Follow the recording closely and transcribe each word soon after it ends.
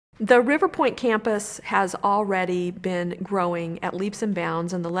The River Point campus has already been growing at leaps and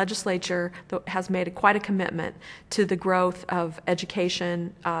bounds, and the legislature has made quite a commitment to the growth of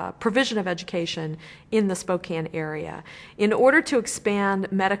education, provision of education in the Spokane area. In order to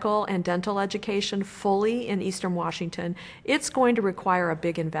expand medical and dental education fully in Eastern Washington, it's going to require a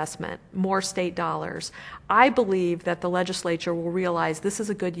big investment, more state dollars. I believe that the legislature will realize this is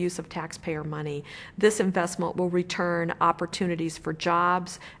a good use of taxpayer money. This investment will return opportunities for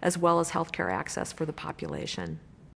jobs as well as healthcare access for the population.